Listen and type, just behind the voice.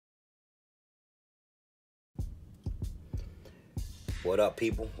What up,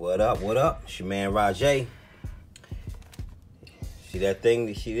 people? What up? What up? It's your man Rajay. See that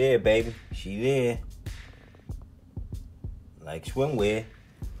thing? She there, baby. She there. Like swimwear.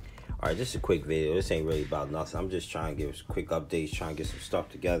 Alright, this is a quick video. This ain't really about nothing. I'm just trying to give quick updates, trying to get some stuff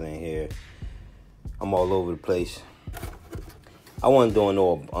together in here. I'm all over the place. I wasn't doing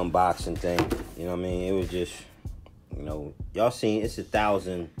no unboxing thing. You know what I mean? It was just, you know, y'all seen it's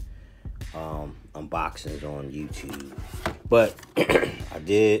 1,000 unboxings on YouTube. But I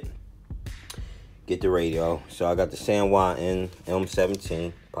did get the radio. So I got the Sanwa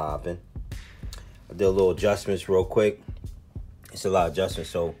M17 popping. I did a little adjustments real quick. It's a lot of adjustments.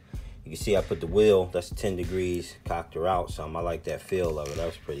 So you can see I put the wheel, that's 10 degrees, cocked her out some. I like that feel of it. That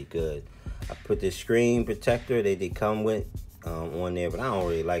was pretty good. I put this screen protector they come with on there, but I don't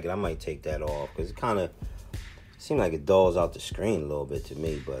really like it. I might take that off because it kind of seemed like it dulls out the screen a little bit to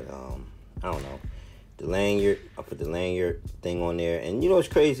me, but I don't know. The lanyard, I put the lanyard thing on there, and you know what's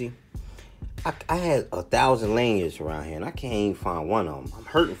crazy? I had 1,000 lanyards around here, and I can't even find one of them. I'm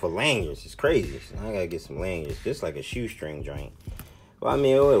hurting for lanyards. It's crazy. So I gotta get some lanyards, just like a shoestring joint. Well, I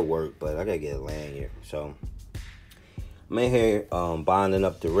mean, it'll work, but I gotta get a lanyard. So I'm in here bonding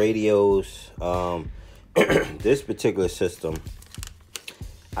up the radios. This particular system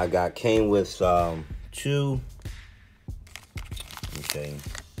I got came with two. Okay.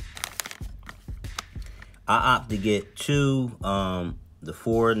 I opted to get two the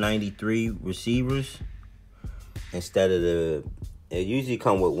 493 receivers instead of the. It usually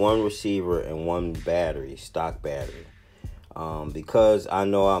come with one receiver and one battery, stock battery. Because I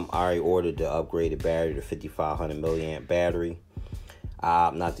know I already ordered the upgraded battery, the 5500 milliamp battery. I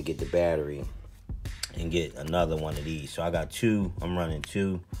opt not to get the battery and get another one of these. So I got two. I'm running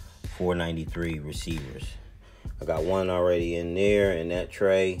two 493 receivers. I got one already in there in that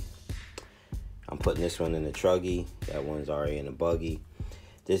tray. I'm putting this one in the truggy. That one's already in the buggy.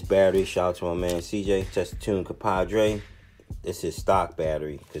 This battery, shout out to my man CJ, Test Tune Compadre. This is stock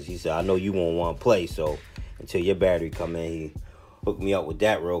battery because he said, I know you won't want to play, so until your battery come in, he hooked me up with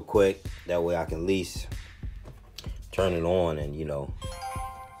that real quick. That way I can at least turn it on and, you know,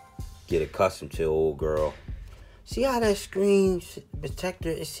 get accustomed to old girl. See how that screen protector,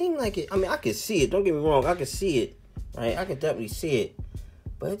 it seemed like it, I mean, I could see it. Don't get me wrong, I could see it, right? I could definitely see it.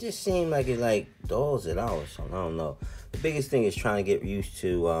 But it just seemed like it like dulls it out or something. I don't know. The biggest thing is trying to get used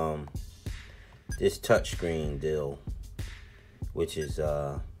to this touchscreen deal, which is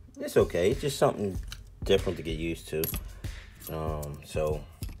it's okay. It's just something different to get used to. So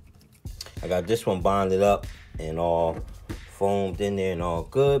I got this one bonded up and all foamed in there and all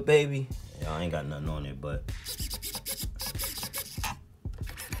good, baby. Yeah, I ain't got nothing on it, but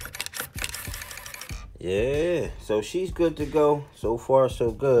yeah, so she's good to go. So far,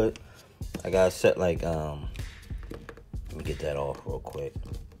 so good. I got set like, let me get that off real quick.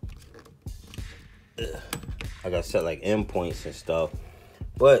 I got set like endpoints and stuff.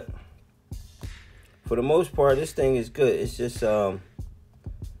 But for the most part, this thing is good. It's just, I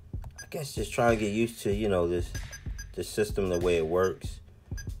guess just trying to get used to, you know, this system, the way it works.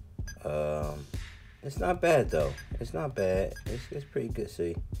 It's not bad, though. It's not bad. It's pretty good,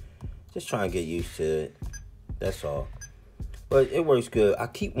 see. Just trying to get used to it. That's all. But it works good. I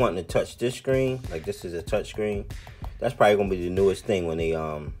keep wanting to touch this screen. Like this is a touch screen. That's probably gonna be the newest thing when they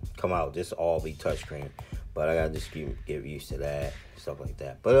come out. This all be touch screen. But I gotta just get used to that. Stuff like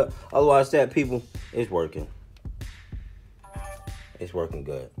that. But otherwise that, people, it's working. It's working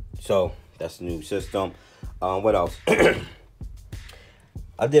good. So that's the new system. What else?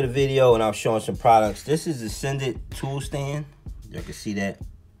 I did a video and I was showing some products. This is the Send It tool stand. Y'all can see that.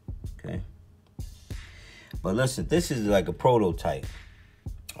 Okay. But listen, this is like a prototype.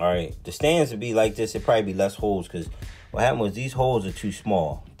 Alright. The stands would be like this. It'd probably be less holes because what happened was these holes are too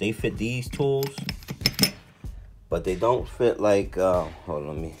small. They fit these tools, but they don't fit like hold on,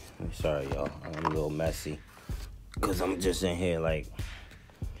 let me sorry y'all. I'm a little messy because I'm just in here like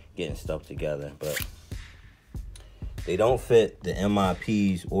getting stuff together, but they don't fit the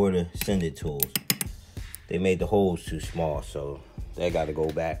MIPs or the Send It tools. They made the holes too small, so they got to go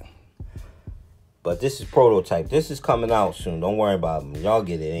back. But this is prototype. This is coming out soon. Don't worry about them. Y'all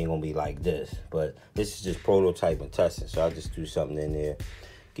get it. It ain't going to be like this. But this is just prototype and testing. So I'll just do something in there.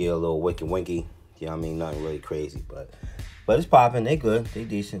 Get a little wicky winky. You know what I mean? Nothing really crazy. But it's popping. They good. They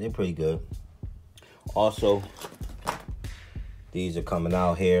decent. They pretty good. Also, these are coming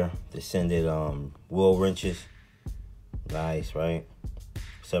out here. The Send It wheel wrenches. Nice, right?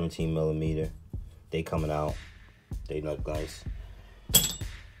 17 millimeter. They coming out. They look nice.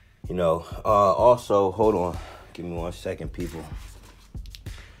 You know, also, hold on. Give me 1 second, people.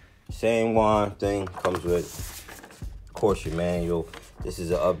 Same one thing comes with course, your manual. This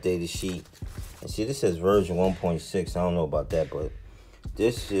is an updated sheet. And see, this says version 1.6. I don't know about that, but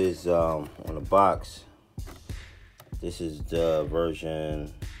this is on the box. This is the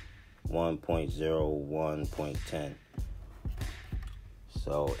version 1.01.10.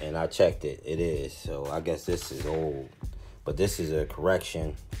 So, and I checked it. It is. So I guess this is old, but this is a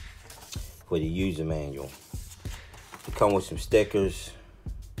correction for the user manual. It come with some stickers,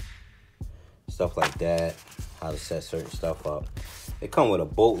 stuff like that, how to set certain stuff up. It come with a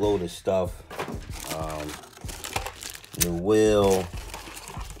boatload of stuff. New wheel,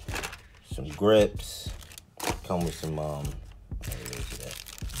 some grips. Come with some where is that?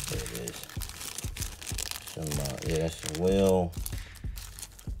 There it is. Some yeah, that's the wheel.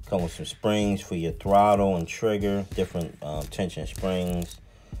 Come with some springs for your throttle and trigger. Different tension springs.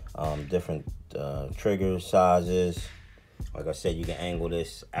 Different trigger sizes. Like I said, you can angle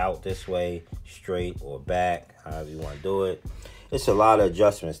this out this way, straight or back, however you want to do it. It's a lot of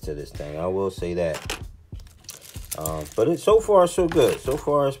adjustments to this thing, I will say that. But it's so far so good. So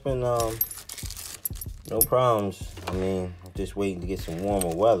far it's been no problems. I mean, I'm just waiting to get some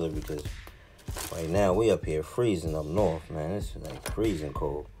warmer weather because right now we up here freezing up north, man. It's like freezing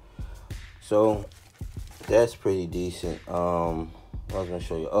cold. So that's pretty decent. I was gonna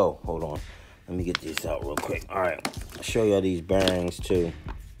show you. Oh, hold on. Let me get these out real quick. All right, I'll show y'all these bearings too.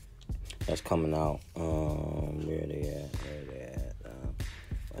 That's coming out. Where are they at? Where are they at?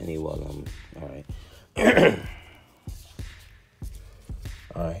 I need one of them. All right.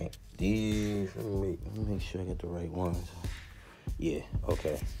 All right. These. Let me make sure I get the right ones. Yeah.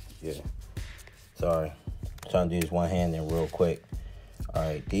 Okay. Yeah. Sorry. I'm trying to do this one hand in real quick. All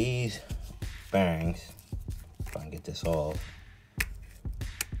right. These bearings. If I can get this off.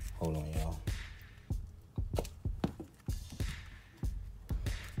 Hold on, y'all.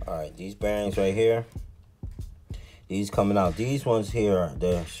 All right, these bearings right here. These coming out. These ones here,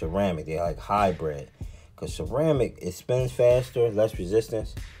 they're ceramic. They're like hybrid. Because ceramic, it spins faster, less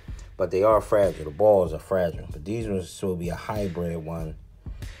resistance. But they are fragile. The balls are fragile. But these ones will be a hybrid one.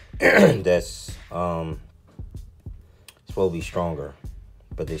 That's supposed to be stronger.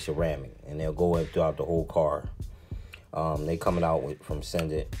 But they're ceramic. And they'll go up throughout the whole car. They coming out with from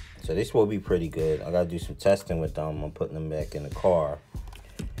Send It. So this will be pretty good. I gotta do some testing with them. I'm putting them back in the car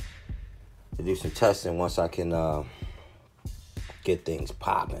to do some testing once I can get things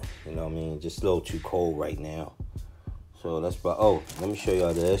popping. You know what I mean? Just a little too cold right now. So that's about. Oh, let me show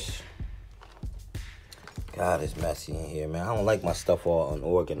y'all this. God, it's messy in here, man. I don't like my stuff all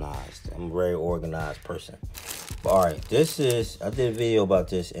unorganized. I'm a very organized person. But all right, this is. I did a video about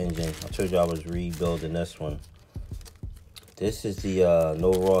this engine. I told you I was rebuilding this one. This is the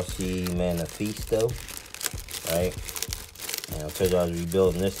No Rossi Manifesto, right? And I told you I was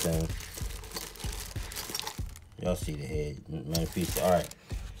rebuilding this thing. Y'all see the head, Manifesto. All right.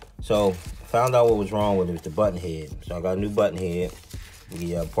 So, found out what was wrong with it was the button head. So, I got a new button head.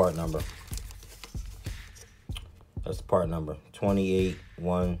 The part number. That's the part number.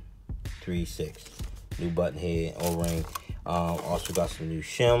 28136. New button head, O-ring. Also got some new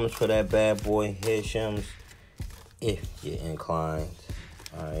shims for that bad boy. Head shims. If you're inclined.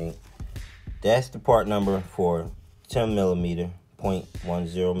 Alright. That's the part number for 10 millimeter,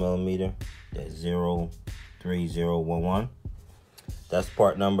 0.10 millimeter. That's 03011. That's the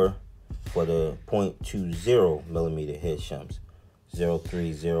part number for the 0.20 millimeter head shims.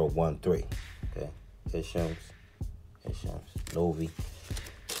 03013. Okay. Head shims. Head shims. Novi.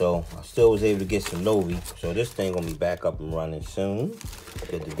 So I still was able to get some Novi. So this thing gonna be back up and running soon.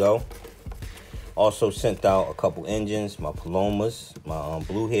 Good to go. Also sent out a couple engines, my Palomas, my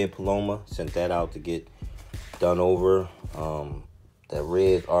blue head Paloma, sent that out to get done over. That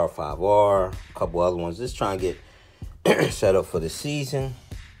red R5R, a couple other ones. Just trying to get set up for the season.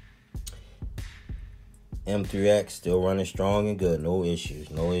 M3X still running strong and good, no issues,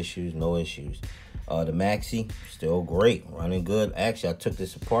 no issues, no issues. The Maxi, still great, running good. Actually, I took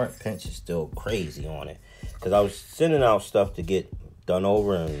this apart. Pinch is still crazy on it. Because I was sending out stuff to get done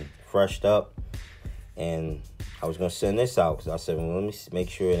over and freshed up. And I was going to send this out because I said, well, let me make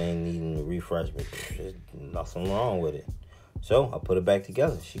sure it ain't needing a refresh. But there's nothing wrong with it. So I put it back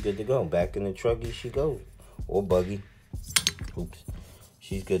together. She good to go. Back in the trucky she goes. Or buggy. Oops.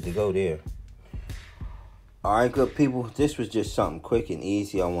 She's good to go there. Alright, good people. This was just something quick and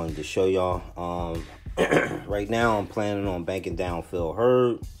easy I wanted to show y'all. Right now I'm planning on banking down Phil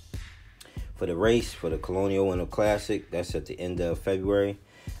Hurd for the race for the Colonial Winter Classic. That's at the end of February.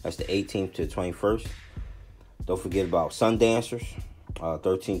 That's the 18th to the 21st. Don't forget about Sundancers,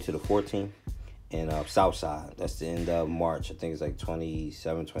 13th to the 14th. in Southside. That's the end of March. I think it's like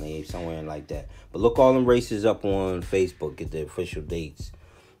 27, 28, somewhere in like that. But look all them races up on Facebook, get the official dates.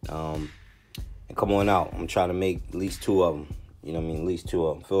 And come on out. I'm trying to make at least 2 of them. You know what I mean? At least 2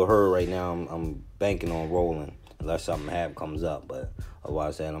 of them. Phil Hurd right now, I'm banking on rolling. Unless something comes up. But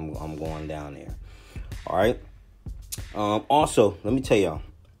otherwise, I'm going down there. All right? Also, let me tell y'all.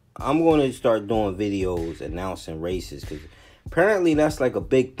 I'm going to start doing videos announcing races. Because apparently that's like a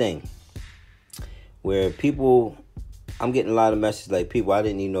big thing. Where people... I'm getting a lot of messages like, people, I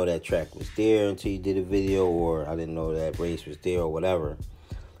didn't even know that track was there until you did a video. Or I didn't know that race was there or whatever.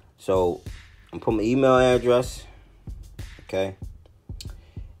 So, I'm putting my email address. Okay,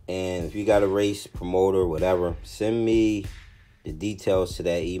 and if you got a race promoter, whatever, send me the details to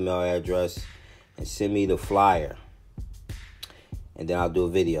that email address and send me the flyer, and then I'll do a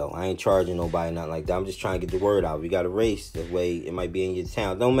video. I ain't charging nobody, nothing like that. I'm just trying to get the word out. If you got a race, that way it might be in your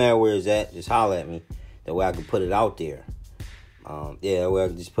town. Don't matter where it's at, just holler at me. That way I can put it out there. Yeah, that way I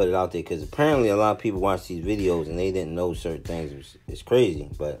can just put it out there, because apparently a lot of people watch these videos and they didn't know certain things. It's crazy,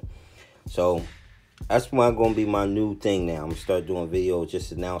 but so. That's going to be my new thing now. I'm going to start doing videos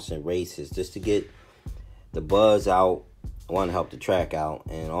just announcing races, just to get the buzz out. I want to help the track out.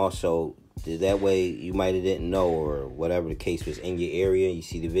 And also, that way you might have didn't know, or whatever the case was, in your area. You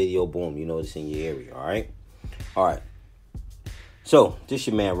see the video, boom, you know it's in your area, all right? All right. So, this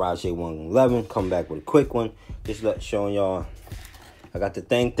your man, Rajay111, coming back with a quick one. Just showing y'all I got the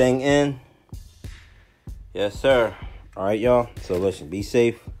thing in. Yes, sir. All right, y'all. So, listen, be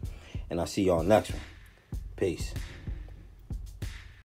safe. And I'll see y'all next one. Peace.